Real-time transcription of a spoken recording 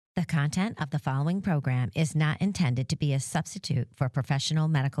The content of the following program is not intended to be a substitute for professional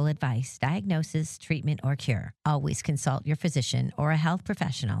medical advice, diagnosis, treatment, or cure. Always consult your physician or a health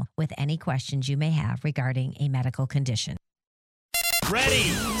professional with any questions you may have regarding a medical condition. Ready,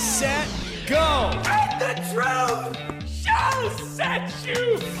 set, go! And the truth shall set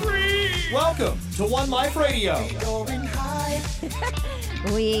you free! Welcome to One Life Radio. Going high.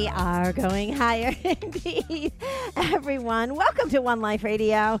 We are going higher indeed, everyone. Welcome to One Life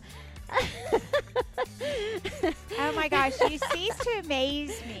Radio. Oh my gosh, you cease to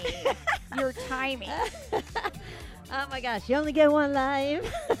amaze me. Your timing. Oh my gosh, you only get one life.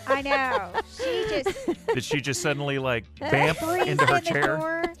 I know. Did she just suddenly bamp into her in the chair?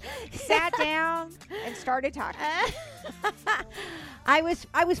 door, sat down, and started talking. I was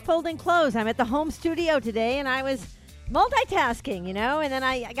folding clothes. I'm at the home studio today, and I was multitasking, and then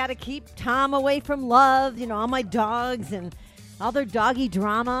I got to keep Tom away from Love, all my dogs and all their doggy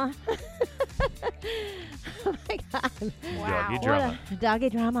drama. Oh my God. Wow. Doggy drama. Doggy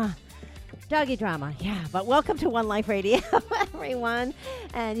drama. Doggy drama, yeah. But welcome to One Life Radio, everyone.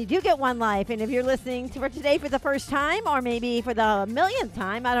 And you do get one life. And if you're listening for today for the first time, or maybe for the millionth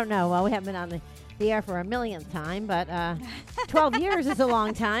time, I don't know. Well, we haven't been on the air for a millionth time, but 12 years is a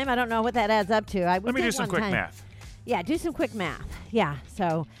long time. I don't know what that adds up to. Let me do some quick math. Yeah, do some quick math. Yeah,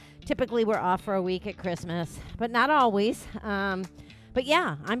 so typically we're off for a week at Christmas, but not always. But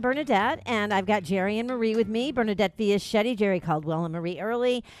yeah, I'm Bernadette, and I've got Jerry and Marie with me. Bernadette Villas-Shetty, Jerry Caldwell, and Marie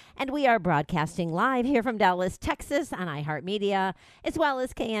Early. And we are broadcasting live here from Dallas, Texas on iHeartMedia, as well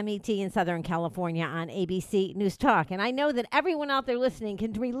as KMET in Southern California on ABC News Talk. And I know that everyone out there listening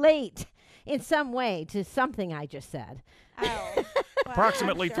can relate in some way to something I just said. Oh. Well,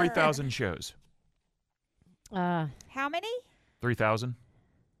 Approximately I'm sure. 3,000 shows. How many? 3,000?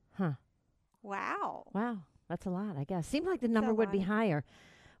 Huh. Wow. Wow. That's a lot, I guess. Seemed like the number a would be lot. higher.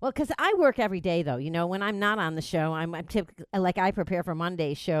 Well, because I work every day, though. When I'm not on the show, I'm typically, I prepare for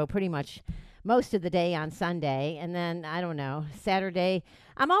Monday's show pretty much most of the day on Sunday. And then, I don't know, Saturday,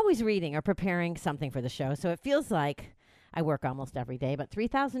 I'm always reading or preparing something for the show. So it feels like I work almost every day. But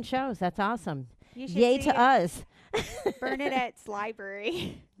 3,000 shows, that's awesome. You should Yay see to us. Bernadette's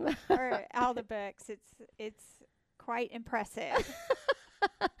library or all the books. It's quite impressive.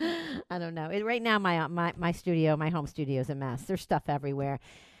 I don't know. Right now, my studio, my home studio is a mess. There's stuff everywhere.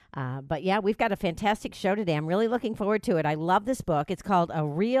 But yeah, we've got a fantastic show today. I'm really looking forward to it. I love this book. It's called A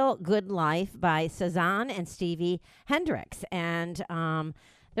Real Good Life by Sazan and Stevie Hendrix. And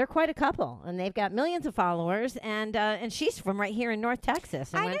they're quite a couple. And they've got millions of followers. And she's from right here in North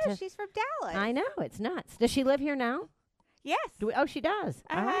Texas. I know. She's from Dallas. I know. It's nuts. Does she live here now? Yes. She does.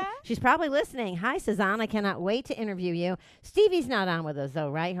 All right. Uh-huh. She's probably listening. Hi, Sazan. I cannot wait to interview you. Stevie's not on with us,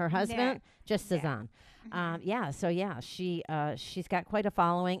 though, right? Her husband? Just Sazan. She's got quite a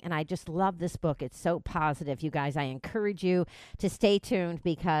following, and I just love this book. It's so positive, you guys. I encourage you to stay tuned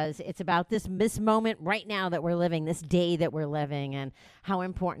because it's about this moment right now that we're living, this day that we're living, and how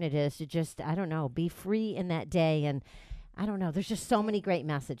important it is to just, I don't know, be free in that day. And I don't know, there's just so many great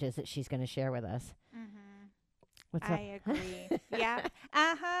messages that she's going to share with us. What's up? I agree. Yeah.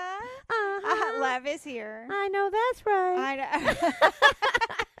 Uh-huh. Love is here. I know that's right. I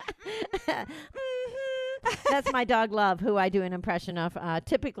know. That's my dog Love, who I do an impression of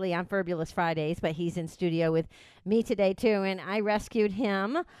typically on Fabulous Fridays, but he's in studio with me today too. And I rescued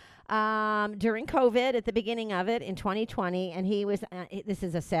him during COVID at the beginning of it in 2020. And he was, this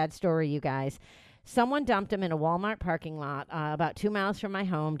is a sad story, you guys. Someone dumped him in a Walmart parking lot about 2 miles from my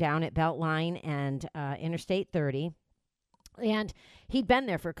home down at Beltline and Interstate 30. And he'd been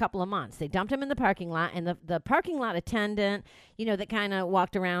there for a couple of months. They dumped him in the parking lot, and the parking lot attendant, that kind of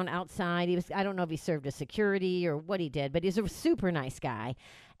walked around outside. I don't know if he served as security or what he did, but he's a super nice guy.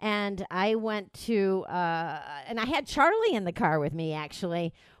 And I went to, and I had Charlie in the car with me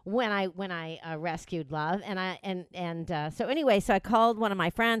actually when I rescued Love. So anyway, so I called one of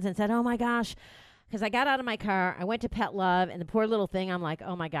my friends and said, "Oh my gosh." Because I got out of my car, I went to Pet Love, and the poor little thing, I'm like,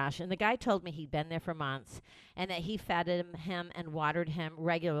 oh, my gosh. And the guy told me he'd been there for months and that he fed him and watered him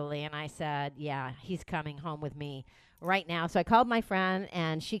regularly. And I said, yeah, he's coming home with me right now. So I called my friend,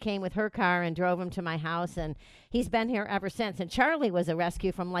 and she came with her car and drove him to my house, and he's been here ever since. And Charlie was a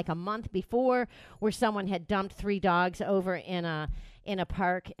rescue from like a month before, where someone had dumped 3 dogs over in a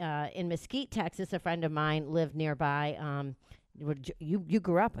park in Mesquite, Texas. A friend of mine lived nearby. You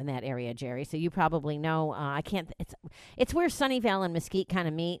grew up in that area, Jerry, so you probably know. It's where Sunnyvale and Mesquite kind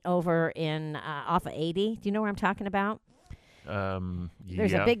of meet over in off of 80. Do you know where I'm talking about?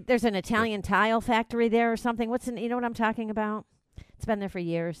 There's an Italian tile factory there or something. You know what I'm talking about? It's been there for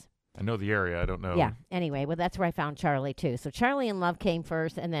years. I know the area. I don't know. Yeah. Anyway, well, that's where I found Charlie too. So Charlie and Love came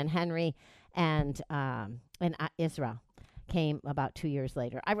first, and then Henry and Israel came about 2 years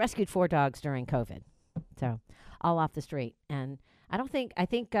later. I rescued 4 dogs during COVID, so all off the street. And I think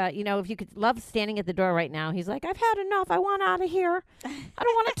if you could, Love standing at the door right now. He's like, I've had enough. I want out of here. I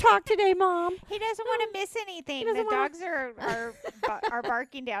don't want to talk today, Mom. He doesn't want to miss anything. The dogs are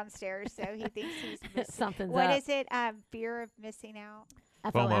barking downstairs, so he thinks he's missing. Something's What up. is it? Fear of missing out.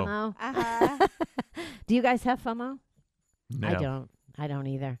 FOMO. Uh-huh. Do you guys have FOMO? No. I don't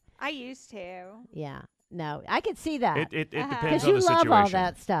either. I used to. Yeah. No, I could see that. It depends Because on you the love situation. all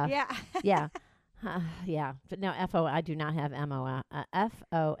that stuff. Yeah. Yeah. Yeah. But no, I do not have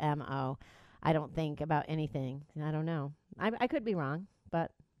FOMO. I don't think about anything. I don't know. I could be wrong,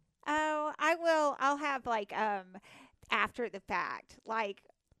 but. Oh, I will. I'll have after the fact, I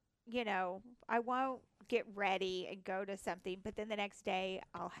won't get ready and go to something, but then the next day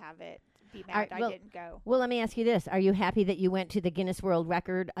I'll have it. Be mad I didn't go. Well, let me ask you this. Are you happy that you went to the Guinness World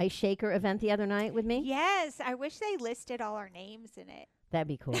Record Ice Shaker event the other night with me? Yes. I wish they listed all our names in it. That'd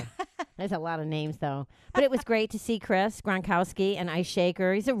be cool. There's a lot of names, though. But it was great to see Chris Gronkowski, an ice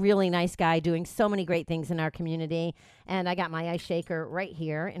shaker. He's a really nice guy doing so many great things in our community. And I got my ice shaker right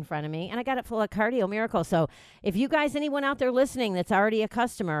here in front of me. And I got it full of Cardio Miracle. So if you guys, anyone out there listening that's already a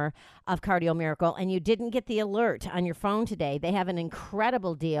customer of Cardio Miracle and you didn't get the alert on your phone today, they have an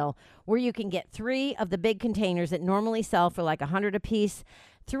incredible deal where you can get 3 of the big containers that normally sell for like $100 a piece.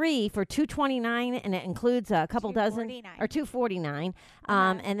 3 for $229, and it includes a couple dozen or $249,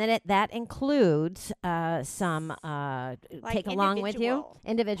 and then that includes some take along with you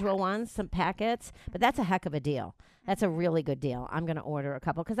individual ones, some packets. But that's a heck of a deal. That's a really good deal. I'm going to order a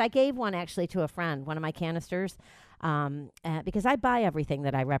couple because I gave one actually to a friend, one of my canisters, because I buy everything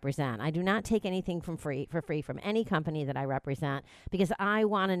that I represent. I do not take anything for free from any company that I represent because I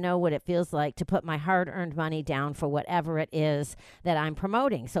want to know what it feels like to put my hard-earned money down for whatever it is that I'm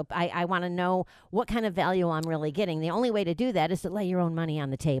promoting. So I want to know what kind of value I'm really getting. The only way to do that is to lay your own money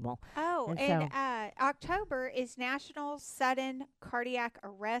on the table. Oh, and October is National Sudden Cardiac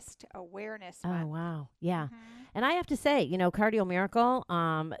Arrest Awareness Month. Oh, wow. Yeah. And I have to say, Cardio Miracle,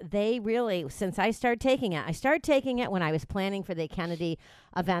 they really, since I started taking it when I was planning for the Kennedy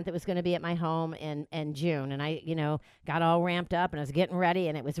event that was going to be at my home in June. And I, got all ramped up and I was getting ready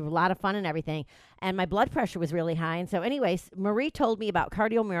and it was a lot of fun and everything. And my blood pressure was really high. And so anyways, Marie told me about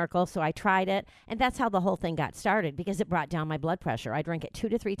Cardio Miracle. So I tried it. And that's how the whole thing got started because it brought down my blood pressure. I drink it 2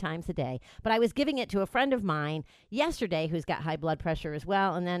 to 3 times a day. But I was giving it to a friend of mine yesterday who's got high blood pressure as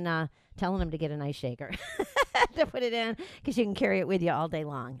well. And then telling him to get an ice shaker to put it in because you can carry it with you all day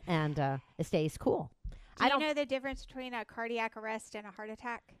long. And it stays cool. Do you know the difference between a cardiac arrest and a heart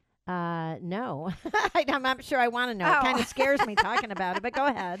attack? No. I'm not sure I want to know. It kind of scares me talking about it, but go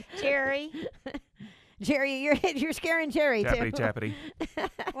ahead. Jerry. Jerry, you're scaring Jerry, Tappity, too. tappity.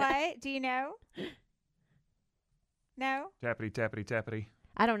 What? Do you know? No? Tappity, tappity, tappity.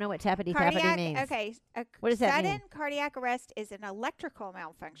 I don't know what tappity tappity means. Okay. What does that mean? Sudden cardiac arrest is an electrical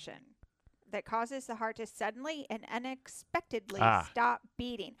malfunction that causes the heart to suddenly and unexpectedly stop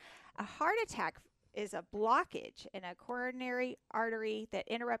beating. A heart attack is a blockage in a coronary artery that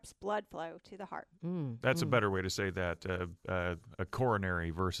interrupts blood flow to the heart. That's a better way to say that. A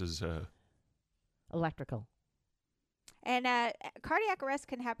coronary versus electrical. And cardiac arrest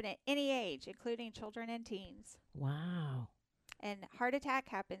can happen at any age, including children and teens. Wow. And heart attack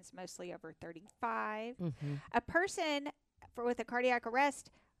happens mostly over 35. Mm-hmm. A person with a cardiac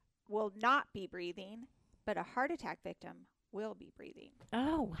arrest will not be breathing, but a heart attack victim will be breathing.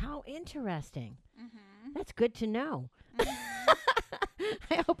 Oh, how interesting. Mm-hmm. That's good to know. Mm-hmm.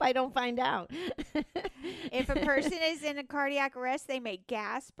 I hope I don't find out. If a person is in a cardiac arrest, they may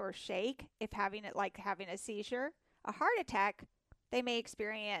gasp or shake if having a seizure. A heart attack, they may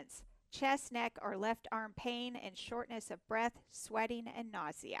experience chest, neck, or left arm pain and shortness of breath, sweating, and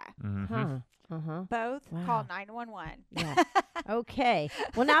nausea. Mm-hmm. Both Wow. call 911. Yeah. Okay.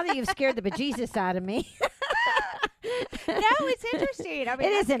 Well, now that you've scared the bejesus out of me. No, it's interesting. I mean,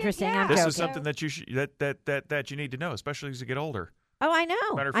 It is that's good. interesting. Yeah. I'm This joking. is something that you need to know, especially as you get older. Oh, I know.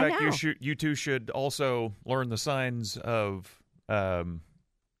 Matter of I fact, know. you two should also learn the signs of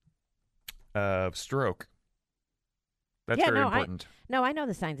stroke. That's very important. No, I know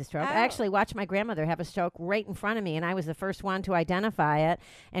the signs of stroke. Oh. I actually watched my grandmother have a stroke right in front of me, and I was the first one to identify it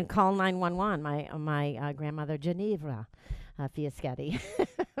and call 911. My grandmother, Genevra Fiaschetti,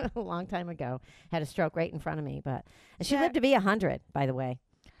 a long time ago, had a stroke right in front of me. And she lived to be 100, by the way.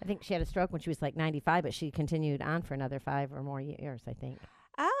 I think she had a stroke when she was like 95, but she continued on for another 5 or more years, I think.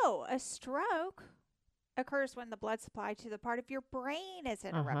 Oh, a stroke? occurs when the blood supply to the part of your brain is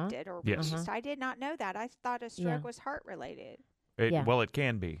interrupted or Yes. reduced. I did not know that. I thought a stroke was heart related. Yeah. Well, it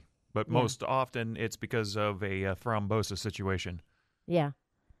can be, but most often it's because of a thrombosis situation. Yeah.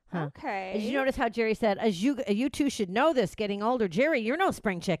 Huh. Okay. Did you notice how Jerry said, "As you two should know this, getting older, Jerry, you're no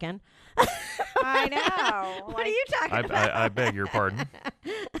spring chicken." I know. What are you talking about? I beg your pardon.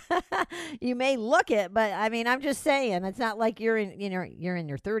 You may look it, but I mean, I'm just saying, it's not like you're in your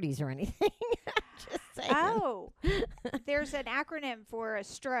 30s or anything. Just saying. Oh, there's an acronym for a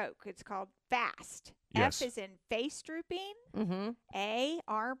stroke. It's called FAST. Yes. F is in face drooping. Mm-hmm. A,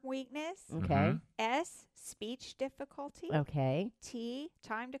 arm weakness. Okay. S, speech difficulty. Okay. T,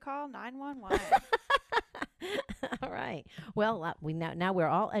 time to call 911. All right. Well, we now we're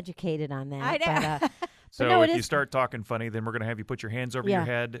all educated on that. I know. But, So no, if it you is- start talking funny, then we're going to have you put your hands over Yeah. your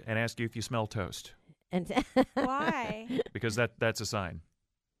head and ask you if you smell toast, and Why? because that's a sign.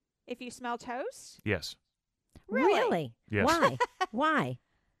 If you smell toast? Yes. Really? Yes. Why? Why?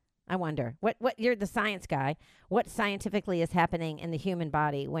 I wonder. What you're the science guy. What scientifically is happening in the human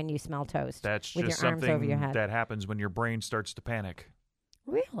body when you smell toast? That's with just your arms over something your head. that happens when your brain starts to panic.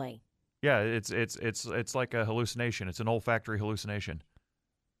 Really? Yeah, it's like a hallucination. It's an olfactory hallucination.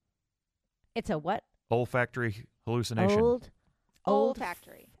 It's a what? Olfactory hallucination.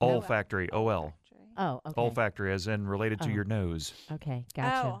 Olfactory. Olfactory. OL. Oh, okay. Olfactory, as in related to Oh. your nose. Okay,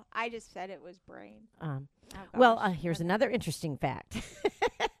 gotcha. Oh, I just said it was brain. Oh, Well, gosh. here's another interesting fact.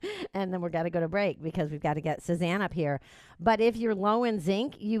 And then we've got to go to break because we've got to get Sazan up here. But if you're low in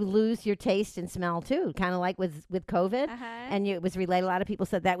zinc, you lose your taste and smell too, kind of like with COVID. And it was related. A lot of people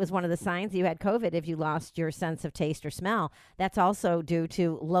said that was one of the signs you had COVID if you lost your sense of taste or smell. That's also due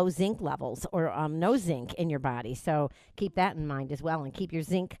to low zinc levels or no zinc in your body. So keep that in mind as well and keep your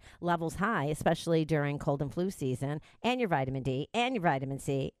zinc levels high, especially during cold and flu season, and your vitamin D and your vitamin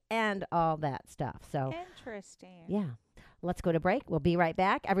C and all that stuff. So Interesting. yeah. Let's go to break. We'll be right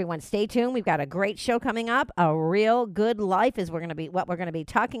back. Everyone, stay tuned. We've got a great show coming up. A real good life is what we're going to be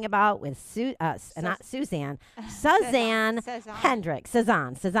talking about with not Suzanne, Sazan Hendrix.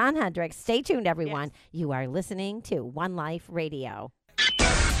 Sazan Hendrix. Stay tuned, everyone. Yes. You are listening to One Life Radio.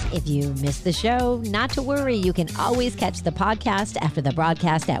 If you missed the show, not to worry. You can always catch the podcast after the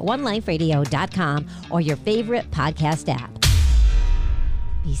broadcast at oneliferadio.com or your favorite podcast app.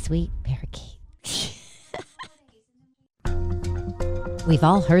 Be sweet, parakeet. We've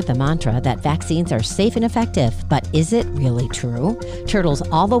all heard the mantra that vaccines are safe and effective, but is it really true? Turtles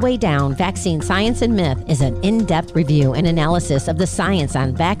All the Way Down, Vaccine Science and Myth is an in-depth review and analysis of the science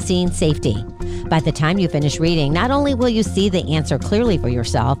on vaccine safety. By the time you finish reading, not only will you see the answer clearly for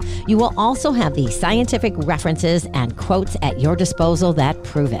yourself, you will also have the scientific references and quotes at your disposal that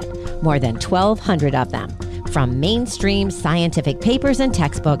prove it. More than 1,200 of them. From mainstream scientific papers and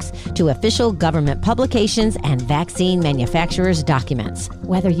textbooks to official government publications and vaccine manufacturers' documents.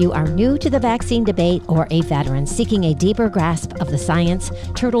 Whether you are new to the vaccine debate or a veteran seeking a deeper grasp of the science,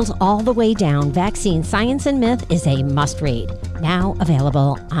 Turtles All the Way Down, Vaccine Science and Myth is a must-read. Now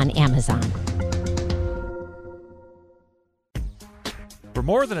available on Amazon. For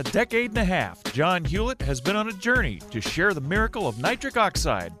more than a decade and a half, John Hewlett has been on a journey to share the miracle of nitric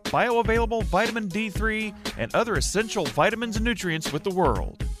oxide, bioavailable vitamin D3, and other essential vitamins and nutrients with the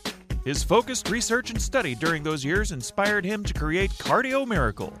world. His focused research and study during those years inspired him to create Cardio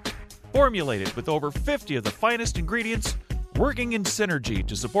Miracle, formulated with over 50 of the finest ingredients, working in synergy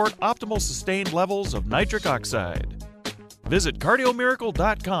to support optimal sustained levels of nitric oxide. Visit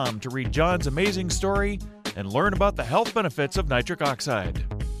cardiomiracle.com to read John's amazing story and learn about the health benefits of nitric oxide.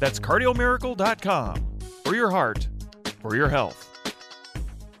 That's cardiomiracle.com. For your heart, for your health.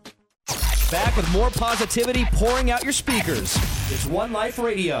 Back with more positivity pouring out your speakers. It's One Life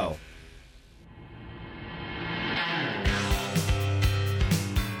Radio.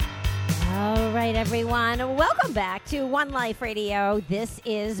 All right, everyone. Welcome back to One Life Radio. This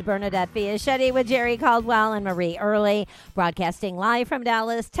is Bernadette Fiaschetti with Jerry Caldwell and Marie Early, broadcasting live from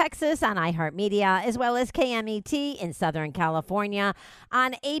Dallas, Texas on iHeartMedia, as well as KMET in Southern California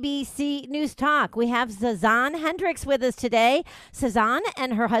on ABC News Talk. We have Sazan Hendrix with us today. Sazan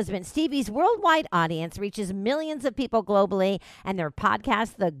and her husband Stevie's worldwide audience reaches millions of people globally, and their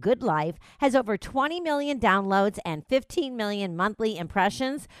podcast, The Good Life, has over 20 million downloads and 15 million monthly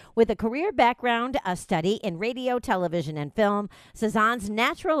impressions. With a career background, a study in radio, television, and film, Sazan's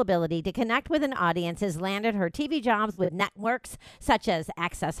natural ability to connect with an audience has landed her TV jobs with networks such as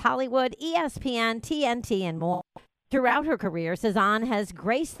Access Hollywood, ESPN, TNT, and more. Throughout her career, Sazan has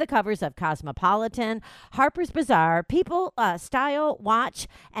graced the covers of Cosmopolitan, Harper's Bazaar, People, Style, Watch,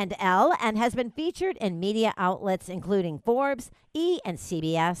 and Elle, and has been featured in media outlets including Forbes, and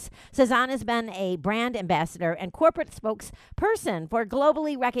CBS. Sazan has been a brand ambassador and corporate spokesperson for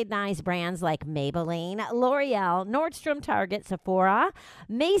globally recognized brands like Maybelline, L'Oreal, Nordstrom, Target, Sephora,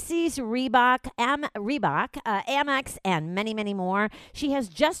 Macy's, Reebok, Amex, and many, many more. She has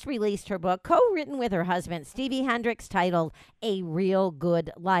just released her book, co-written with her husband, Stevie Hendrix, titled A Real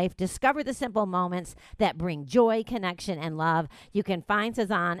Good Life. Discover the simple moments that bring joy, connection, and love. You can find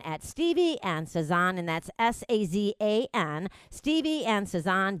Sazan at Stevie and Sazan, and that's Sazan,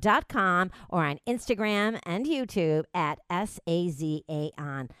 StevieandSazan.com, or on Instagram and YouTube at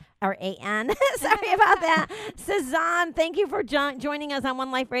Sazan. Or A-N. Sorry about that. Sazan, thank you for joining us on One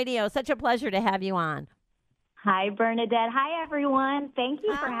Life Radio. Such a pleasure to have you on. Hi, Bernadette. Hi, everyone. Thank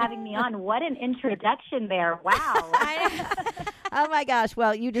you for having me on. What an introduction there. Wow. Oh, my gosh.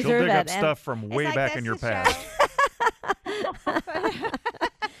 Well, you deserve She'll dig it. up stuff from way back in your past.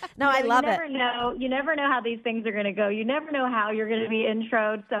 No, I love it. You never know how these things are going to go. You never know how you're going to be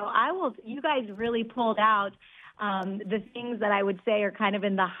introed. So you guys really pulled out the things that I would say are kind of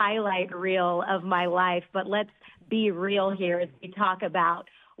in the highlight reel of my life. But let's be real here as we talk about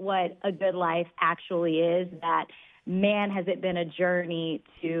what a good life actually is. That, man, has it been a journey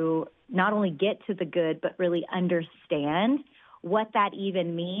to not only get to the good, but really understand what that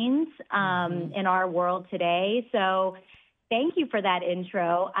even means in our world today. So thank you for that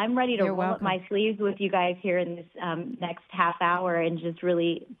intro. I'm ready to roll up my sleeves with you guys here in this next half hour and just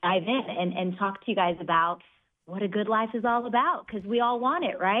really dive in and talk to you guys about what a good life is all about, because we all want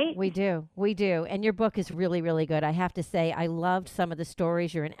it, right? We do. And your book is really, really good. I have to say, I loved some of the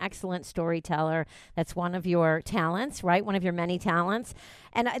stories. You're an excellent storyteller. That's one of your talents, right? One of your many talents.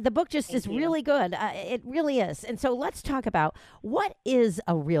 And the book just is really good. It really is. And so let's talk about, what is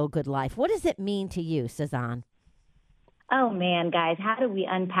a real good life? What does it mean to you, Sazan? Oh, man, guys, how do we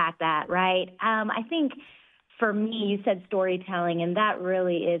unpack that, right? I think for me, you said storytelling, and that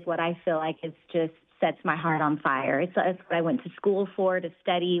really is what I feel like is just sets my heart on fire. It's what I went to school for, to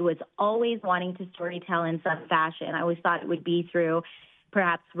study, was always wanting to storytell in some fashion. I always thought it would be through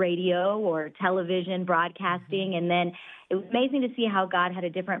perhaps radio or television broadcasting. And then it was amazing to see how God had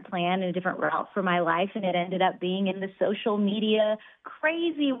a different plan and a different route for my life. And it ended up being in the social media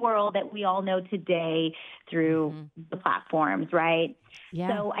crazy world that we all know today through the platforms, right?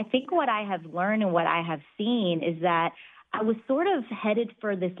 Yeah. So I think what I have learned and what I have seen is that I was sort of headed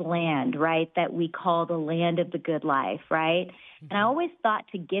for this land, right, that we call the land of the good life, right? And I always thought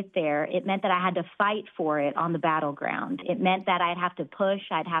to get there, it meant that I had to fight for it on the battleground. It meant that I'd have to push,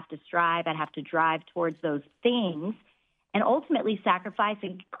 I'd have to strive, I'd have to drive towards those things, and ultimately sacrifice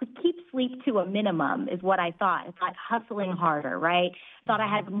and keep sleep to a minimum is what I thought. It's like hustling harder, right? Thought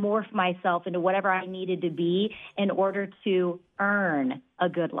I had to morph myself into whatever I needed to be in order to earn a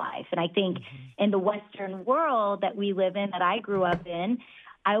good life. And I think in the Western world that we live in, that I grew up in,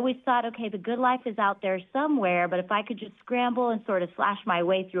 I always thought, okay, the good life is out there somewhere, but if I could just scramble and sort of slash my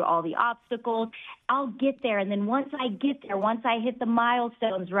way through all the obstacles, I'll get there. And then once I get there, once I hit the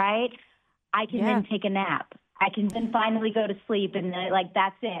milestones, right, I can then take a nap. I can then finally go to sleep, and then,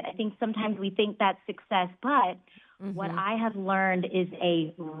 that's it. I think sometimes we think that's success, but what I have learned is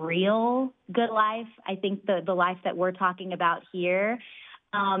a real good life. I think the life that we're talking about here,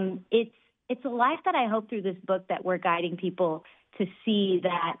 it's a life that I hope through this book that we're guiding people to see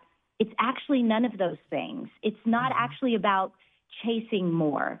that it's actually none of those things. It's not actually about chasing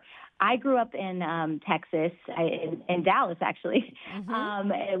more. I grew up in Texas, in Dallas, actually,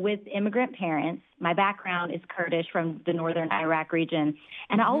 with immigrant parents. My background is Kurdish from the northern Iraq region.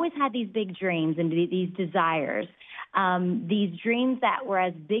 And I always had these big dreams and these desires, these dreams that were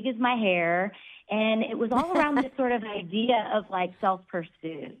as big as my hair. And it was all around this sort of idea of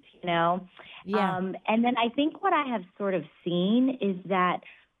self-pursuit, you know? Yeah. And then I think what I have sort of seen is that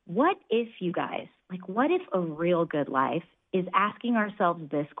what if, you guys, what if a real good life is asking ourselves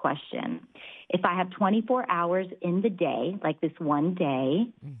this question: if I have 24 hours in the day, like this one day,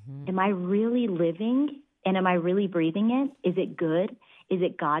 am I really living and am I really breathing it? Is it good? Is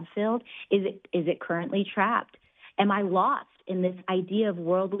it God-filled? Is it currently trapped? Am I lost in this idea of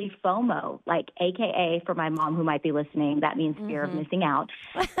worldly FOMO, AKA for my mom who might be listening, that means fear of missing out.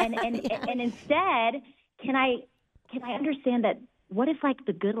 And instead, can I understand that what if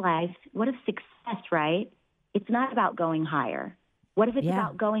the good life, what if success, right? It's not about going higher. What if it's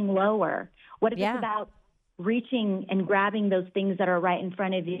about going lower? What if it's about reaching and grabbing those things that are right in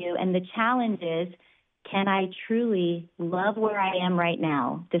front of you? And the challenge is, can I truly love where I am right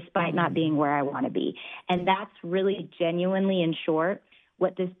now, despite not being where I want to be? And that's really genuinely, in short,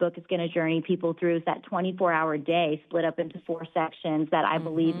 what this book is going to journey people through is that 24-hour day split up into 4 sections that I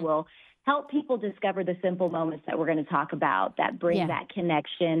believe will help people discover the simple moments that we're going to talk about that bring that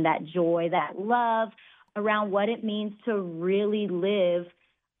connection, that joy, that love around what it means to really live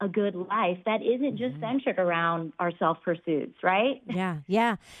a good life that isn't just centered around our self-pursuits, right?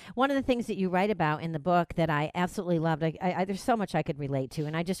 Yeah. One of the things that you write about in the book that I absolutely loved, there's so much I could relate to,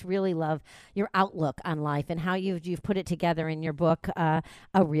 and I just really love your outlook on life and how you've put it together in your book, A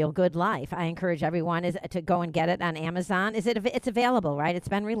Real Good Life. I encourage everyone to go and get it on Amazon. It's available, right? It's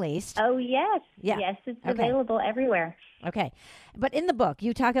been released. Oh, yes. Yeah. Yes, it's available everywhere. Okay. But in the book,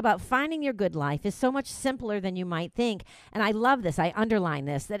 you talk about finding your good life is so much simpler than you might think. And I love this. I underline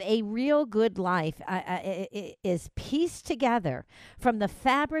this, that a real good life is pieced together from the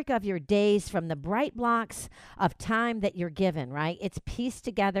fabric of your days, from the bright blocks of time that you're given, right? It's pieced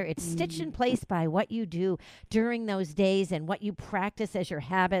together. It's stitched in place by what you do during those days and what you practice as your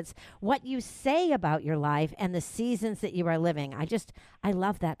habits, what you say about your life and the seasons that you are living. I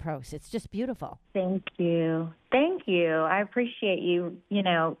love that prose. It's just beautiful. Thank you. Thank you. I appreciate you,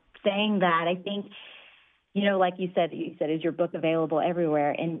 saying that. I think, like you said, is your book available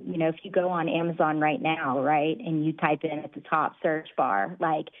everywhere? And, if you go on Amazon right now, right, and you type in at the top search bar,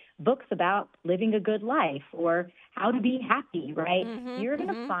 like books about living a good life or how to be happy, right, you're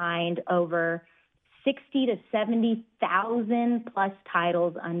going to find over 60 to 70,000 plus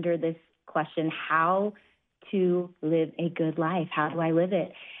titles under this question, how to live a good life. How do I live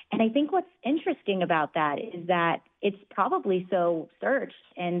it? And I think what's interesting about that is that it's probably so searched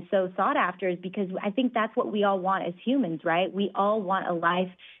and so sought after is because I think that's what we all want as humans, right? We all want a life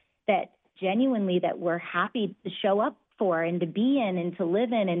that genuinely that we're happy to show up for and to be in and to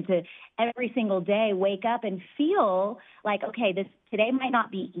live in and to every single day wake up and feel like, okay, this today might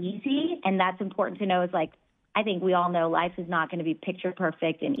not be easy. And that's important to know is like, I think we all know life is not going to be picture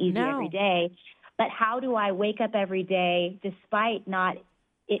perfect and easy every day. But how do I wake up every day despite not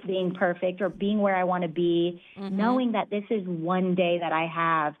it being perfect or being where I want to be, knowing that this is one day that I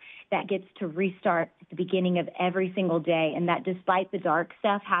have that gets to restart at the beginning of every single day, and that despite the dark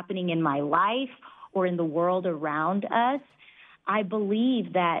stuff happening in my life or in the world around us, I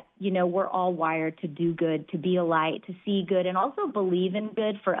believe that, we're all wired to do good, to be a light, to see good, and also believe in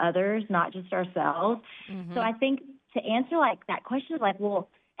good for others, not just ourselves. So I think to answer that question is well,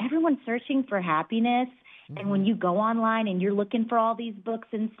 everyone's searching for happiness. And when you go online and you're looking for all these books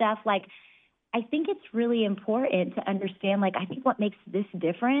and stuff, I think it's really important to understand, I think what makes this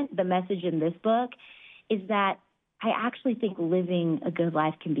different, the message in this book, is that I actually think living a good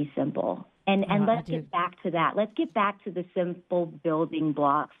life can be simple. And let's get back to that. Let's get back to the simple building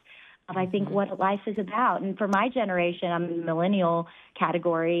blocks of, I think, what life is about. And for my generation, I'm in the millennial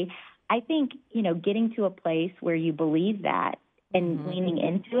category, I think, getting to a place where you believe that, and leaning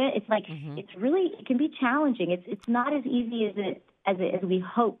into it, it's it can be challenging. It's not as easy as we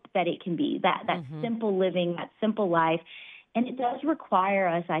hope that it can be. That simple living, that simple life, and it does require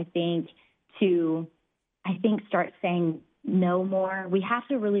us, I think, to start saying no more. We have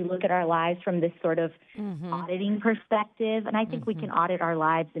to really look at our lives from this sort of auditing perspective, and I think we can audit our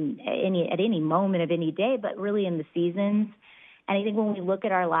lives at any moment of any day, but really in the seasons. And I think when we look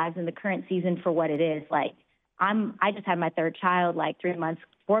at our lives in the current season for what it is, I just had my third child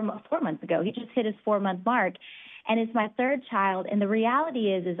 4 months ago. He just hit his 4-month mark, and it's my third child. And the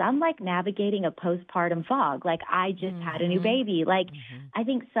reality is I'm navigating a postpartum fog. I just had a new baby. I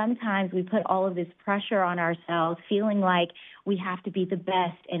think sometimes we put all of this pressure on ourselves, feeling like we have to be the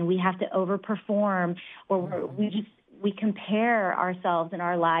best and we have to overperform, or we compare ourselves in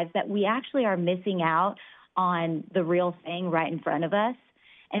our lives that we actually are missing out on the real thing right in front of us.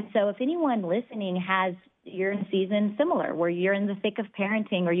 And so if anyone listening you're in a season similar where you're in the thick of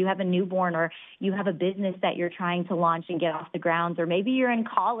parenting, or you have a newborn, or you have a business that you're trying to launch and get off the ground, or maybe you're in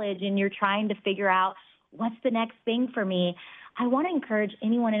college and you're trying to figure out what's the next thing for me, I want to encourage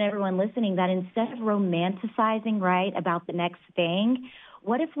anyone and everyone listening that instead of romanticizing, right, about the next thing,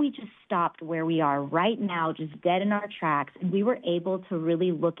 what if we just stopped where we are right now, just dead in our tracks, and we were able to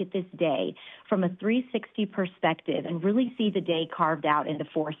really look at this day from a 360 perspective and really see the day carved out into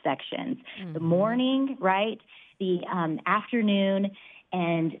 4 sections. The morning, right, the afternoon,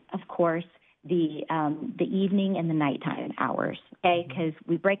 and, of course, the evening and the nighttime hours, okay, because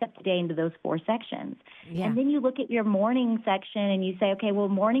we break up the day into those 4 sections. And then you look at your morning section and you say, okay, well,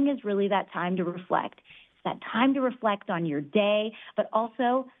 morning is really that time to reflect. That time to reflect on your day, but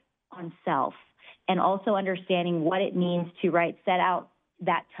also on self, and also understanding what it means to set out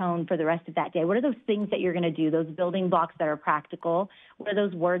that tone for the rest of that day? What are those things that you're going to do, those building blocks that are practical? What are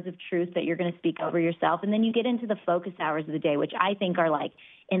those words of truth that you're going to speak over yourself? And then you get into the focus hours of the day, which I think are like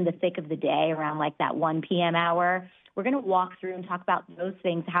in the thick of the day, around like that 1 p.m. hour. We're going to walk through and talk about those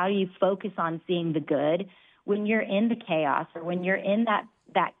things. How do you focus on seeing the good when you're in the chaos, or when you're in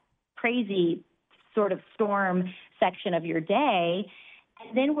that crazy sort of storm section of your day?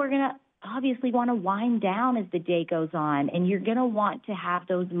 And then we're going to obviously want to wind down as the day goes on, and you're going to want to have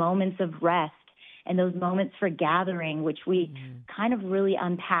those moments of rest and those moments for gathering, which we kind of really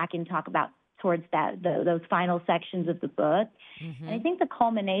unpack and talk about towards those final sections of the book. And I think the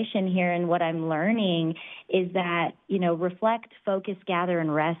culmination here in what I'm learning is that, reflect, focus, gather,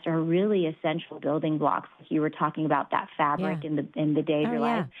 and rest are really essential building blocks. Like you were talking about that fabric in the day of your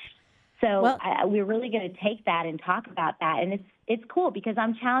life. So we're really going to take that and talk about that. And it's cool because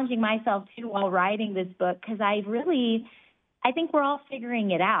I'm challenging myself too while writing this book, because I think we're all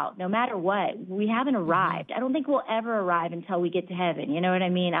figuring it out no matter what. We haven't arrived. I don't think we'll ever arrive until we get to heaven. You know what I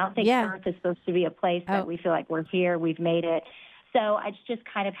mean? I don't think Earth is supposed to be a place that we feel like we're here, we've made it. So it's just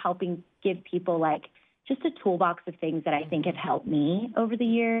kind of helping give people like just a toolbox of things that I think have helped me over the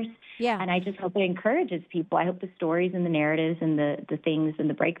years. Yeah. And I just hope it encourages people. I hope the stories and the narratives and the things and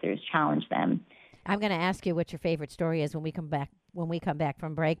the breakthroughs challenge them. I'm going to ask you what your favorite story is when we come back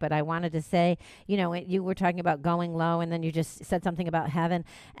from break. But I wanted to say, you were talking about going low, and then you just said something about heaven.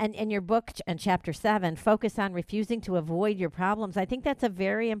 And in your book, in chapter 7, focus on refusing to avoid your problems. I think that's a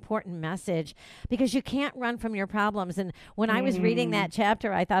very important message, because you can't run from your problems. And when I was reading that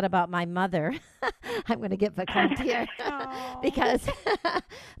chapter, I thought about my mother. I'm going to get verklempt here because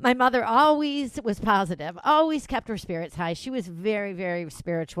my mother always was positive, always kept her spirits high. She was very, very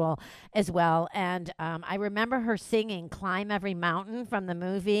spiritual as well. And I remember her singing Climb Every Mountain from the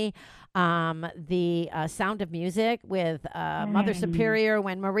movie The Sound of Music with Mother Superior,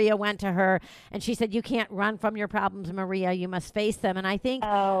 when Maria went to her and she said, "You can't run from your problems, Maria. You must face them." And I think,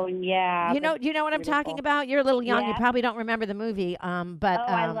 you know what I'm talking about? You're a little young. You probably don't remember the movie. I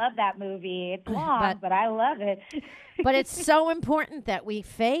love that movie. It's long, but I love it. But it's so important that we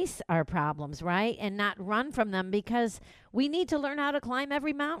face our problems, right? And not run from them, because we need to learn how to climb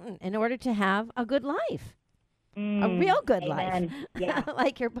every mountain in order to have a good life. A real good life. Yeah.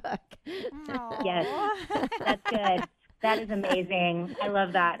 Like your book. Yes, that's good. That is amazing. I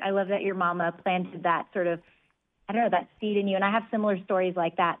love that. I love that your mama planted that sort of, that seed in you. And I have similar stories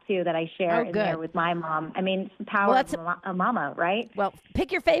like that, too, that I share in there with my mom. I mean, the power of a mama, right? Well,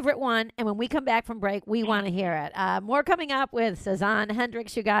 pick your favorite one. And when we come back from break, we want to hear it. More coming up with Sazan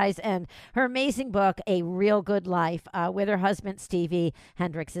Hendrix, you guys, and her amazing book, A Real Good Life, with her husband, Stevie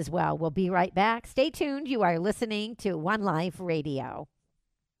Hendrix, as well. We'll be right back. Stay tuned. You are listening to One Life Radio.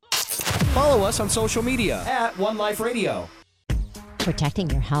 Follow us on social media at One Life Radio. Protecting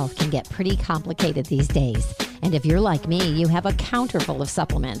your health can get pretty complicated these days. And if you're like me, you have a counter full of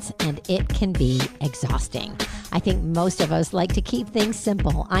supplements, and it can be exhausting. I think most of us like to keep things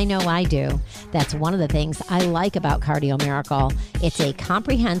simple. I know I do. That's one of the things I like about Cardio Miracle. It's a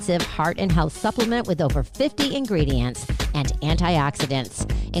comprehensive heart and health supplement with over 50 ingredients and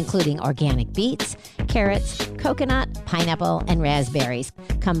antioxidants, including organic beets, carrots, coconut, pineapple, and raspberries,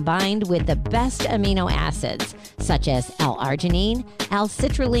 combined with the best amino acids, such as L-arginine,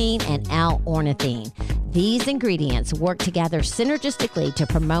 L-citrulline, and L-ornithine. These ingredients work together synergistically to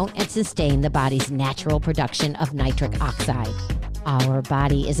promote and sustain the body's natural production of nitric oxide. Our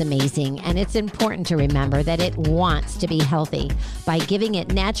body is amazing, and it's important to remember that it wants to be healthy. By giving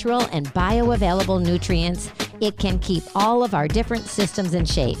it natural and bioavailable nutrients, it can keep all of our different systems in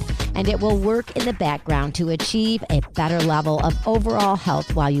shape, and it will work in the background to achieve a better level of overall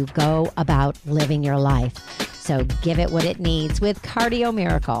health while you go about living your life. So give it what it needs with Cardio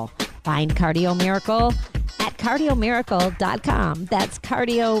Miracle. Find Cardio Miracle at cardiomiracle.com. That's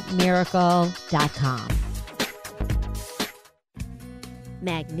cardiomiracle.com.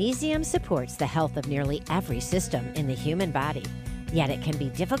 Magnesium supports the health of nearly every system in the human body, yet it can be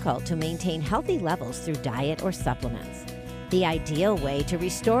difficult to maintain healthy levels through diet or supplements. The ideal way to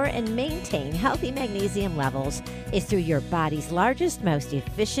restore and maintain healthy magnesium levels is through your body's largest, most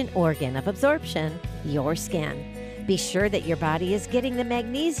efficient organ of absorption, your skin. Be sure that your body is getting the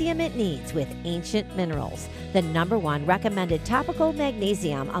magnesium it needs with Ancient Minerals, the #1 recommended topical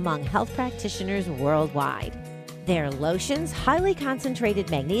magnesium among health practitioners worldwide. Their lotions, highly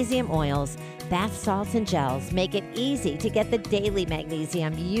concentrated magnesium oils, bath salts, and gels make it easy to get the daily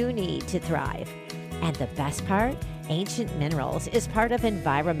magnesium you need to thrive. And the best part? Ancient Minerals is part of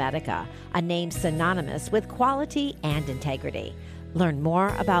Enviromedica, a name synonymous with quality and integrity. Learn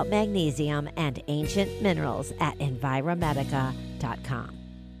more about magnesium and ancient minerals at enviromedica.com.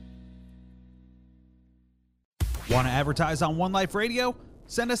 Want to advertise on One Life Radio?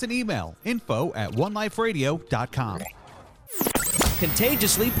 Send us an email, info@oneliferadio.com.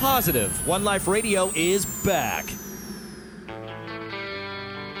 Contagiously positive. One Life Radio is back.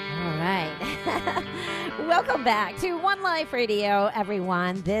 All right. Welcome back to One Life Radio,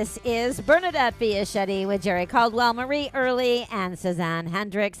 everyone. This is Bernadette Fiaschetti with Jerry Caldwell, Marie Early, and Sazan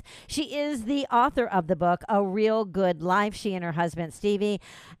Hendrix. She is the author of the book A Real Good Life. She and her husband Stevie,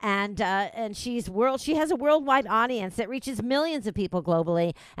 and she has a worldwide audience that reaches millions of people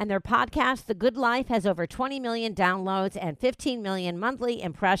globally. And their podcast, The Good Life, has over 20 million downloads and 15 million monthly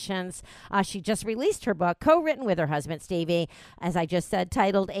impressions. She just released her book, co-written with her husband Stevie, as I just said,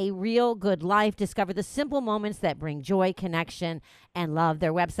 titled A Real Good Life. Discover the simple moments that bring joy, connection, and love.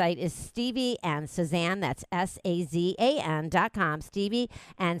 Their website is Stevie and Sazan. That's SAZAN.com. Stevie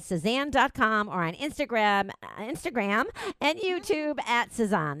and Sazan.com, or on Instagram and YouTube at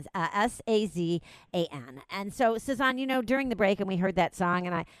Sazan, SAZAN. And so, Sazan, during the break, and we heard that song,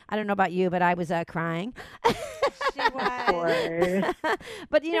 and I don't know about you, but I was crying. She was.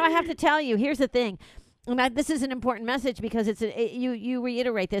 But, I have to tell you, here's the thing. And this is an important message because you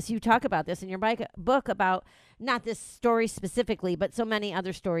reiterate this. You talk about this in your book about not this story specifically, but so many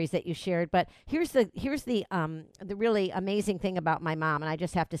other stories that you shared. But here's the really amazing thing about my mom, and I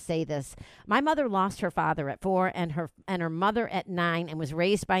just have to say this: my mother lost her father at 4 and her mother at 9, and was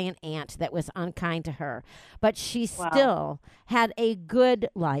raised by an aunt that was unkind to her. But she still had a good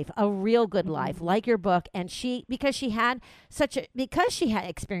life, a real good life, like your book. And because she had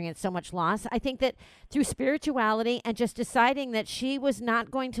experienced so much loss, I think that through spirituality and just deciding that she was not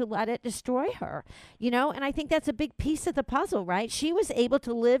going to let it destroy her, and I think that's a big piece of the puzzle, right? She was able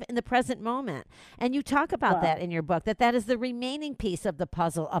to live in the present moment. And you talk about that in your book, that is the remaining piece of the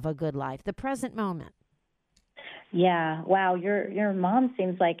puzzle of a good life, the present moment. Yeah. Wow. Your mom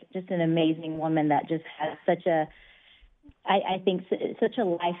seems like just an amazing woman that just has such a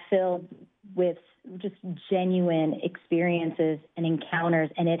life filled with just genuine experiences and encounters,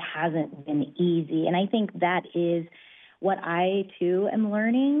 and it hasn't been easy. And I think that is what I too am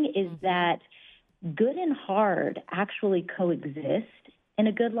learning, is that good and hard actually coexist in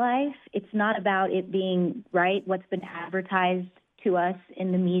a good life. It's not about it being what's been advertised to us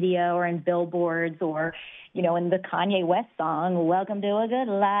in the media or in billboards or, in the Kanye West song, "Welcome to a Good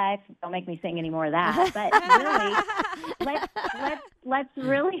Life." Don't make me sing any more of that. But really, let's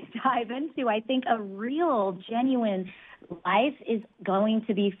really dive into, I think, a real, genuine life is going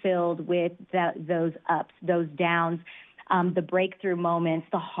to be filled with those ups, those downs, the breakthrough moments,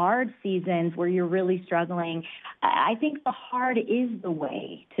 the hard seasons where you're really struggling. I think the hard is the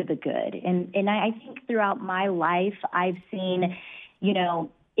way to the good. And I think throughout my life, I've seen,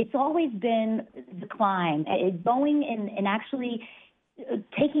 it's always been the climb, going and actually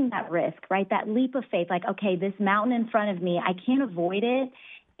taking that risk, right? That leap of faith, like, okay, this mountain in front of me, I can't avoid it.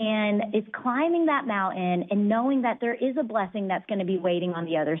 And it's climbing that mountain and knowing that there is a blessing that's going to be waiting on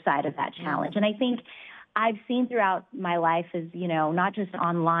the other side of that challenge. And I think I've seen throughout my life is, not just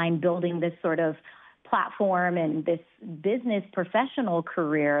online building this sort of platform and this business professional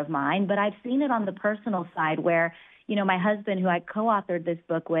career of mine, but I've seen it on the personal side where, my husband, who I co-authored this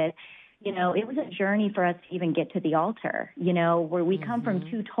book with, it was a journey for us to even get to the altar, where we come from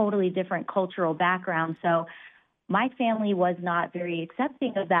two totally different cultural backgrounds. So my family was not very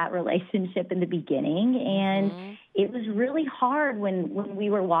accepting of that relationship in the beginning. And it was really hard when we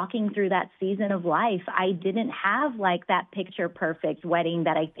were walking through that season of life. I didn't have that picture perfect wedding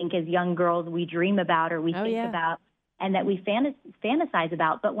that I think as young girls we dream about or we think about and that we fantasize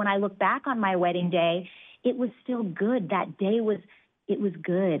about. But when I look back on my wedding day, it was still good. That day was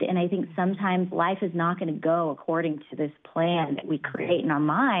good. And I think sometimes life is not going to go according to this plan that we create in our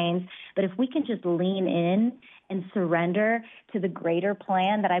minds. But if we can just lean in and surrender to the greater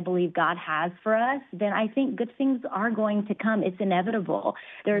plan that I believe God has for us, then I think good things are going to come. It's inevitable.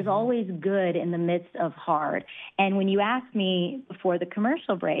 There's always good in the midst of hard. And when you asked me before the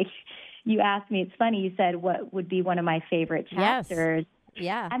commercial break, it's funny, you said what would be one of my favorite chapters. Yes.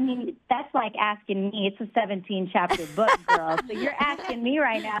 Yeah. I mean, that's like asking me. It's a 17-chapter book, girl. So you're asking me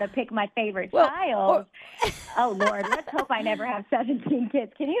right now to pick my favorite child. Oh, Lord, let's hope I never have 17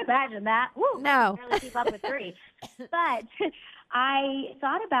 kids. Can you imagine that? Woo, no. I can barely keep up with 3. But I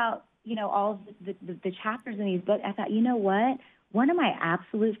thought about, all the chapters in these books. I thought, you know what? One of my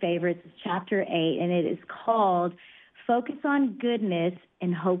absolute favorites is chapter 8, and it is called Focus on Goodness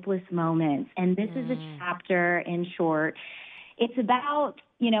in Hopeless Moments. And this is a chapter, in short, it's about,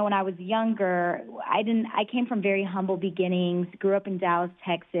 when I was younger, I came from very humble beginnings, grew up in Dallas,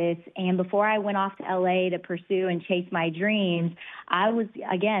 Texas, and before I went off to LA to pursue and chase my dreams, I was,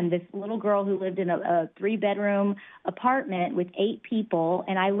 again, this little girl who lived in a 3-bedroom apartment with 8 people,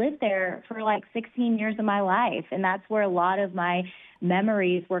 and I lived there for like 16 years of my life, and that's where a lot of my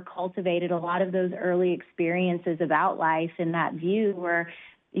memories were cultivated. A lot of those early experiences about life and that view were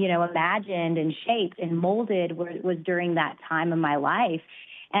imagined and shaped and molded was during that time of my life.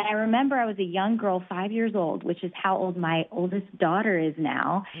 And I remember I was a young girl, 5 years old, which is how old my oldest daughter is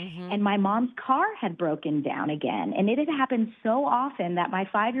now. Mm-hmm. And my mom's car had broken down again. And it had happened so often that my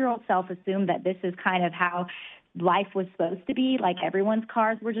 5-year-old self assumed that this is kind of how life was supposed to be, like everyone's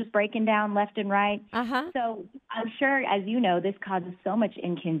cars were just breaking down left and right. Uh-huh. So I'm sure, as you know, this causes so much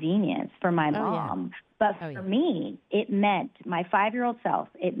inconvenience for my mom. Yeah. But for me, it meant, my 5-year-old self,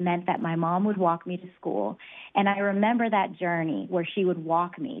 it meant that my mom would walk me to school. And I remember that journey where she would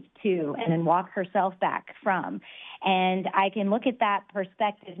walk me to and then walk herself back from. And I can look at that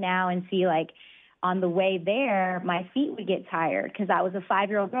perspective now and see, like, on the way there, my feet would get tired because I was a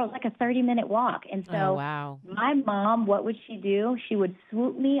 5-year-old girl. It was like a 30-minute walk. And so my mom, what would she do? She would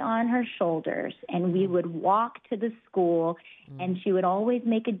swoop me on her shoulders, and we would walk to the school, and she would always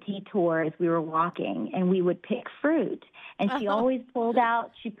make a detour as we were walking, and we would pick fruit. And she always pulled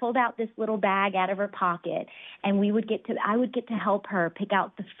out this little bag out of her pocket, and I would get to help her pick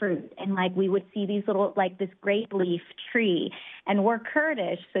out the fruit. And like we would see these little, like this grape leaf tree, and we're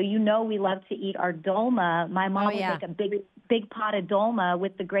Kurdish, so we love to eat our dolma. My mom would make a big pot of dolma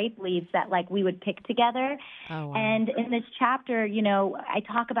with the grape leaves that like we would pick together. Oh, wow. And in this chapter, I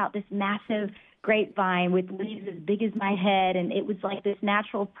talk about this massive grapevine with leaves as big as my head, and it was like this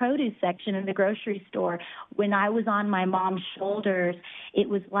natural produce section in the grocery store. When I was on my mom's shoulders, it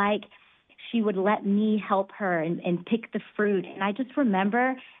was like she would let me help her and pick the fruit. And I just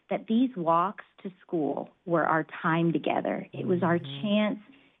remember that these walks to school were our time together. It was our chance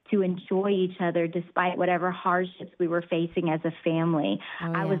to enjoy each other despite whatever hardships we were facing as a family.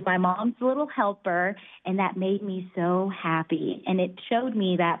 I was my mom's little helper, and that made me so happy. And it showed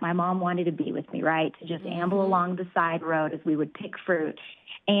me that my mom wanted to be with me, right, to just amble along the side road as we would pick fruit.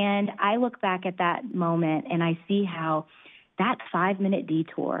 And I look back at that moment, and I see how that 5-minute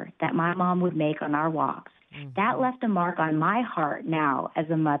detour that my mom would make on our walks, that left a mark on my heart now as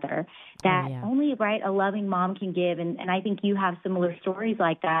a mother that only, a loving mom can give. And I think you have similar stories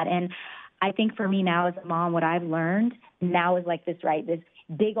like that. And I think for me now as a mom, what I've learned now is like this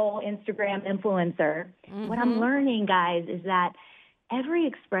big old Instagram influencer. What I'm learning, guys, is that every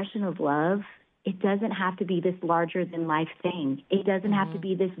expression of love, it doesn't have to be this larger than life thing. It doesn't have to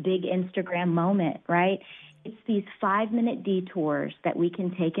be this big Instagram moment, right? It's these 5-minute detours that we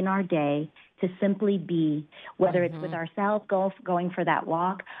can take in our day to simply be, whether it's with ourselves, going for that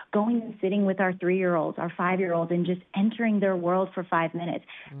walk, going and sitting with our 3-year-olds, our 5-year-olds, and just entering their world for 5 minutes.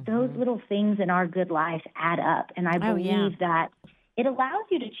 Those little things in our good life add up. And I believe that it allows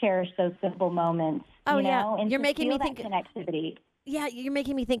you to cherish those simple moments, and you're making me think connectivity. Yeah, you're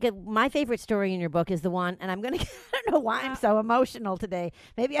making me think of my favorite story in your book is the one, and I'm going to, I don't know why I'm so emotional today.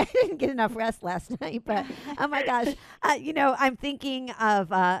 Maybe I didn't get enough rest last night, but oh my gosh. I'm thinking of,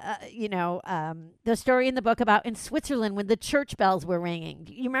 the story in the book about in Switzerland when the church bells were ringing.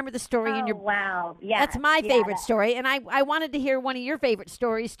 You remember the story in your book? Wow. Yeah. That's my favorite story, and I wanted to hear one of your favorite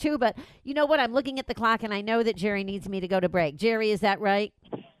stories too, but you know what? I'm looking at the clock, and I know that Jerry needs me to go to break. Jerry, is that right?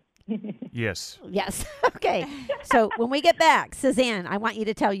 Yes. Yes. Okay. So when we get back, Sazan, I want you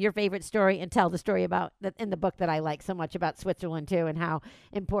to tell your favorite story and tell the story about in the book that I like so much about Switzerland too, and how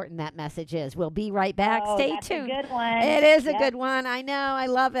important that message is. We'll be right back. Stay tuned. A good one. It is a good one. I know. I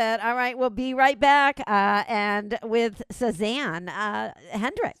love it. All right. We'll be right back. And with Sazan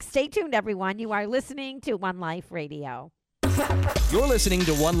Hendrix. Stay tuned, everyone. You are listening to One Life Radio. You're listening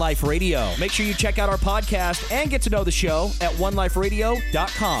to One Life Radio. Make sure you check out our podcast and get to know the show at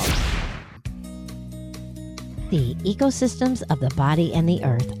oneliferadio.com. The ecosystems of the body and the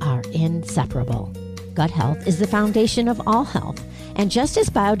earth are inseparable. Gut health is the foundation of all health. And just as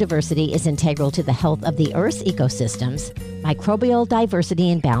biodiversity is integral to the health of the Earth's ecosystems, microbial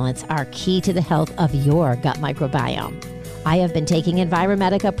diversity and balance are key to the health of your gut microbiome. I have been taking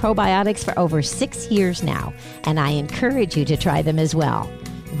Enviromedica probiotics for over 6 years now, and I encourage you to try them as well.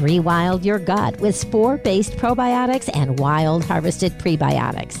 Rewild your gut with spore-based probiotics and wild harvested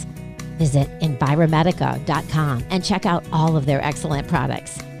prebiotics. Visit Enviromedica.com and check out all of their excellent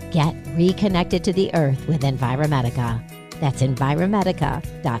products. Get reconnected to the earth with Enviromedica. That's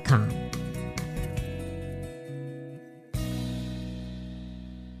Enviromedica.com.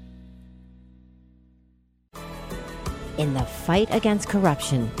 In the fight against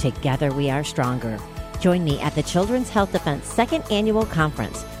corruption, together we are stronger. Join me at the Children's Health Defense Second Annual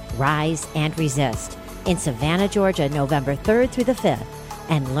Conference, Rise and Resist, in Savannah, Georgia, November 3rd through the 5th,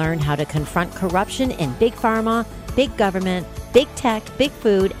 and learn how to confront corruption in big pharma, big government, big tech, big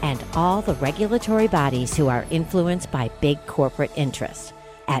food, and all the regulatory bodies who are influenced by big corporate interests.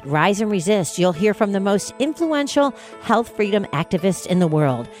 At Rise and Resist, you'll hear from the most influential health freedom activists in the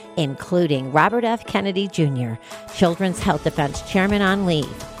world, including Robert F. Kennedy Jr., Children's Health Defense Chairman on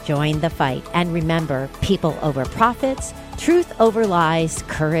leave. Join the fight, and remember, people over profits, truth over lies,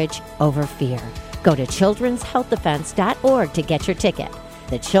 courage over fear. Go to childrenshealthdefense.org to get your ticket.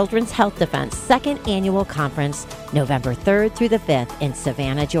 The Children's Health Defense Second Annual Conference, November 3rd through the 5th in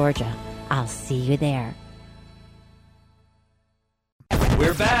Savannah, Georgia. I'll see you there.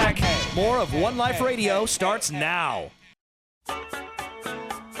 We're back. More of One Life Radio starts now.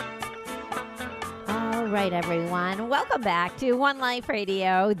 All right, everyone. Welcome back to One Life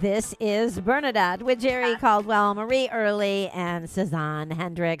Radio. This is Bernadette with Jerry Caldwell, Marie Early, and Sazan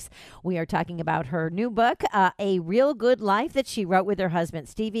Hendrix. We are talking about her new book, A Real Good Life, that she wrote with her husband,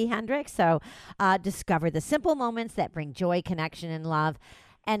 Stevie Hendrix. So discover the simple moments that bring joy, connection, and love.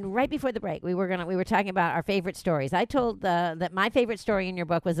 And right before the break, we were talking about our favorite stories. I told that my favorite story in your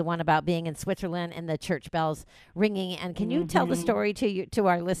book was the one about being in Switzerland and the church bells ringing. And can you tell the story to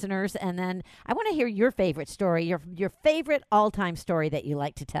our listeners? And then I want to hear your favorite story, your favorite all-time story that you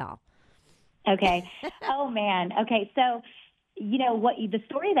like to tell. Okay. Oh, man. Okay. So, the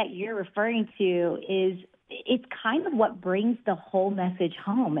story that you're referring to it's kind of what brings the whole message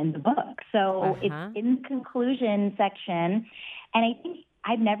home in the book. So it's in the conclusion section. And I think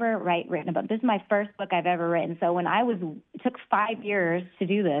I've never written a book. This is my first book I've ever written. So it took 5 years to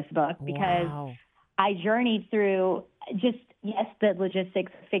do this book because I journeyed through the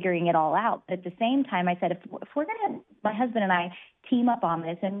logistics of figuring it all out. But at the same time, I said, if we're going to, my husband and I, team up on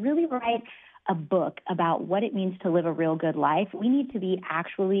this and really write a book about what it means to live a real good life, we need to be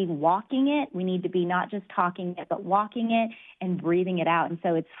actually walking it. We need to be not just talking it, but walking it and breathing it out. And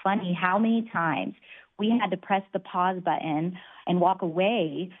so it's funny how many times we had to press the pause button and walk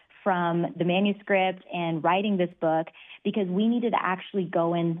away from the manuscript and writing this book because we needed to actually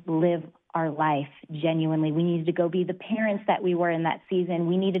go and live our life genuinely. We needed to go be the parents that we were in that season.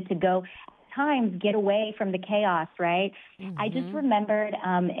 We needed to go at times get away from the chaos, right? I just remembered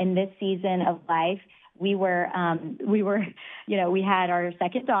in this season of life, we had our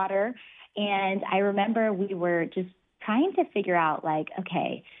second daughter, and I remember we were just trying to figure out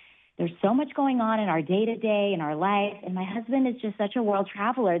okay, there's so much going on in our day-to-day, in our life, and my husband is just such a world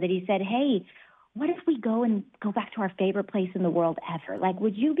traveler that he said, hey, what if we go back to our favorite place in the world ever?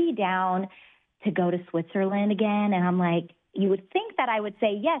 Would you be down to go to Switzerland again? And I'm like, you would think that I would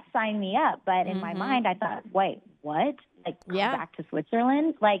say, yes, sign me up. But in my mind, I thought, wait, what? Go back to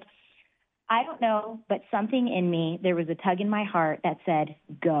Switzerland? I don't know, but something in me, there was a tug in my heart that said,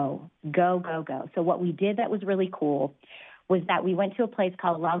 go, go, go, go. So what we did that was really cool was that we went to a place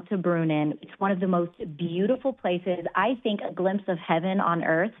called Lauterbrunnen. It's one of the most beautiful places, I think a glimpse of heaven on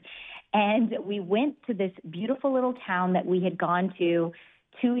earth. And we went to this beautiful little town that we had gone to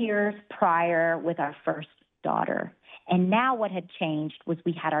 2 years prior with our first daughter. And now what had changed was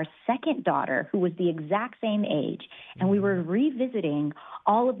we had our second daughter, who was the exact same age, and we were revisiting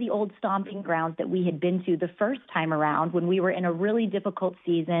all of the old stomping grounds that we had been to the first time around when we were in a really difficult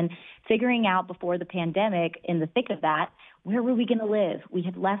season, figuring out before the pandemic, in the thick of that, where were we going to live? We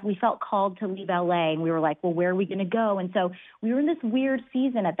had left, we felt called to leave LA, and we were like, well, where are we going to go? And so we were in this weird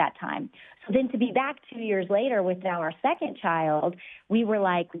season at that time. So then to be back 2 years later with now our second child, we were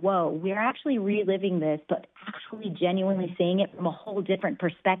like, whoa, we're actually reliving this, but actually genuinely seeing it from a whole different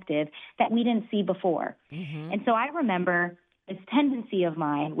perspective that we didn't see before. And so I remember this tendency of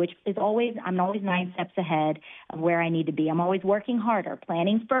mine, which is I'm always 9 steps ahead of where I need to be. I'm always working harder,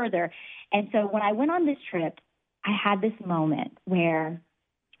 planning further. And so when I went on this trip, I had this moment where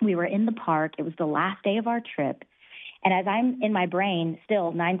we were in the park. It was the last day of our trip. And as I'm in my brain,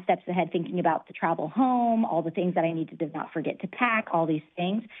 still 9 steps ahead, thinking about the travel home, all the things that I needed to not forget to pack, all these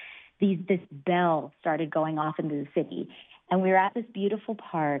things, this bell started going off into the city. And we were at this beautiful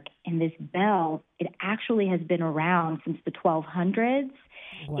park, and this bell, it actually has been around since the 1200s.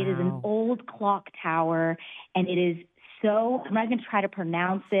 Wow. It is an old clock tower, and it is so, I'm not going to try to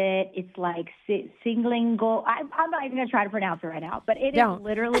pronounce it. It's like Singlingo. I'm not even going to try to pronounce it right now, but it is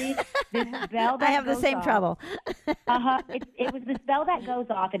literally this bell that I have the same off. trouble. It was this bell that goes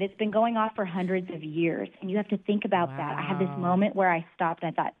off, and it's been going off for hundreds of years. And you have to think about that. I had this moment where I stopped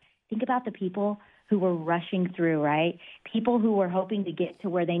and I thought, think about the people who were rushing through, right? People who were hoping to get to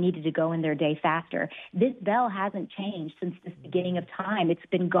where they needed to go in their day faster. This bell hasn't changed since the beginning of time. It's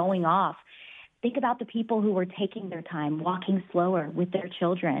been going off. Think about the people who were taking their time, walking slower with their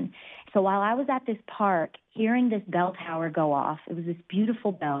children. So while I was at this park, hearing this bell tower go off, it was this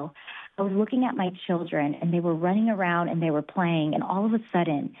beautiful bell, I was looking at my children, and they were running around and they were playing, and all of a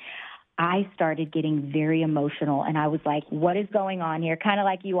sudden, I started getting very emotional, and I was like, what is going on here? Kind of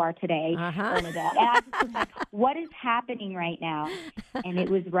like you are today, Bernadette. And I was just like, what is happening right now? And it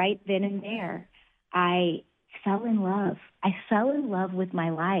was right then and there. I fell in love. I fell in love with my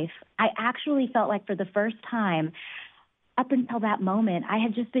life. I actually felt like for the first time, up until that moment, I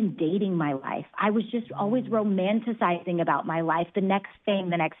had just been dating my life. I was just always romanticizing about my life, the next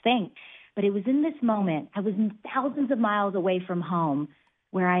thing. But it was in this moment, I was thousands of miles away from home,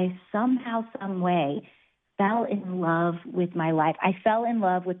 where I somehow, some way, fell in love with my life. I fell in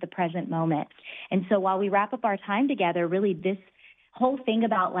love with the present moment. And so while we wrap up our time together, really this whole thing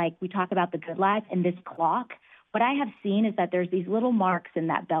about, like, we talk about the good life and this clock, what I have seen is that there's these little marks in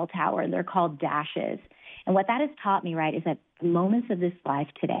that bell tower, and they're called dashes. And what that has taught me, right, is that the moments of this life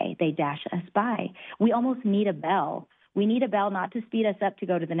today, they dash us by. We almost need a bell. We need a bell not to speed us up to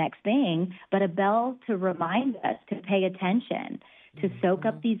go to the next thing, but a bell to remind us to pay attention, to soak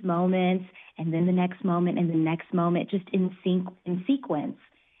up these moments, and then the next moment and the next moment, just in sequence,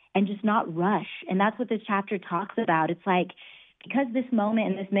 and just not rush. And that's what this chapter talks about. It's like, because this moment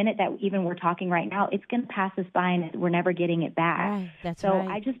and this minute that even we're talking right now, it's going to pass us by, and we're never getting it back. Right, that's so right.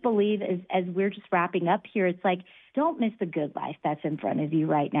 I just believe as we're just wrapping up here, it's like, don't miss the good life that's in front of you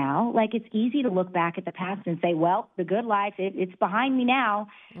right now. Like, it's easy to look back at the past and say, well, the good life, it's behind me now.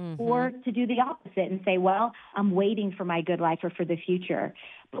 Or to do the opposite and say, well, I'm waiting for my good life or for the future.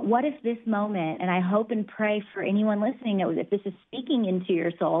 But what if this moment, and I hope and pray for anyone listening, that if this is speaking into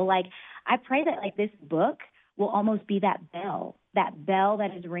your soul, like, I pray that, like, this book will almost be that bell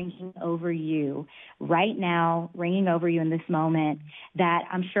that is ringing over you right now, ringing over you in this moment, that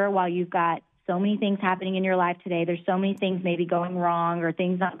I'm sure while you've got so many things happening in your life today, there's so many things maybe going wrong or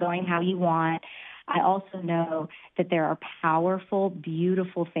things not going how you want, I also know that there are powerful,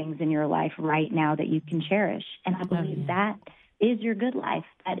 beautiful things in your life right now that you can cherish. And I believe that is your good life.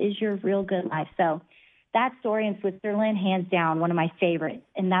 That is your real good life. So that story in Switzerland, hands down, one of my favorites.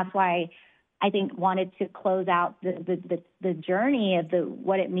 And that's why I think wanted to close out the journey of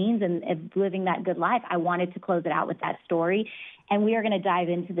what it means and of living that good life. I wanted to close it out with that story. And we are going to dive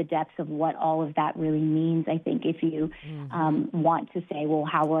into the depths of what all of that really means. I think if you want to say, well,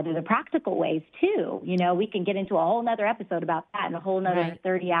 what are the practical ways too? You know, we can get into a whole nother episode about that and a whole nother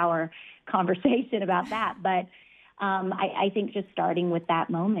 30-hour conversation about that. But I think just starting with that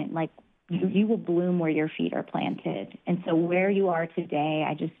moment, like, you will bloom where your feet are planted. And so where you are today,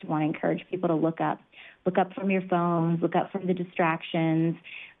 I just want to encourage people to look up from your phones, look up from the distractions,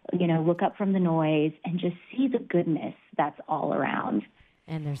 look up from the noise, and just see the goodness that's all around.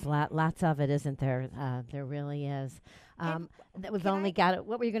 And there's lots of it, isn't there? There really is. We've only got it.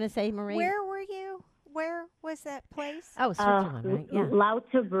 What were you going to say, Marie? Where were you? Where was that place? Oh, Switzerland, right? Yeah.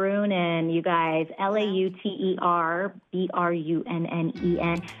 Lauterbrunnen, you guys. Lauterbrunnen.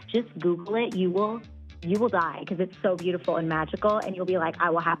 Just Google it. You will die because it's so beautiful and magical, and you'll be like, I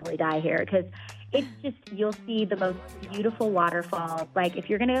will happily die here, because it's just, you'll see the most beautiful waterfalls. Like, if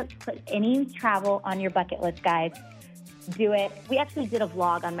you're going to put any travel on your bucket list, guys, do it. We actually did a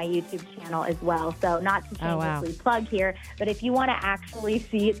vlog on my YouTube channel as well, so not to shamelessly plug here, but if you want to actually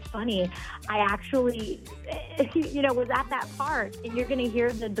see, it's funny, I actually, was at that park, and you're going to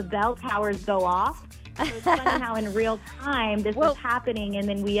hear the bell towers go off. So it's funny how in real time this was happening, and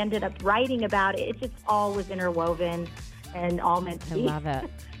then we ended up writing about it. It just all was interwoven and all meant to be. I love it.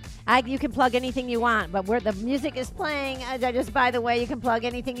 You can plug anything you want, but where the music is playing, just by the way, you can plug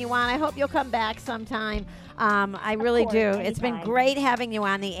anything you want. I hope you'll come back sometime. I really do. Anytime. It's been great having you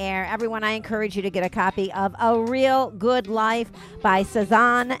on the air. Everyone, I encourage you to get a copy of A Real Good Life by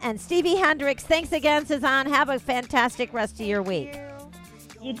Sazan and Stevie Hendrix. Thanks again, Sazan. Have a fantastic rest of your week.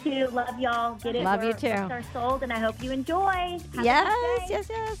 You too. Love y'all. Get it. Love you too. Are sold, and I hope you enjoy. Yes.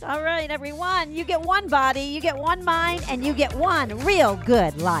 All right, everyone. You get one body, you get one mind, and you get one real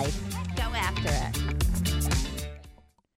good life.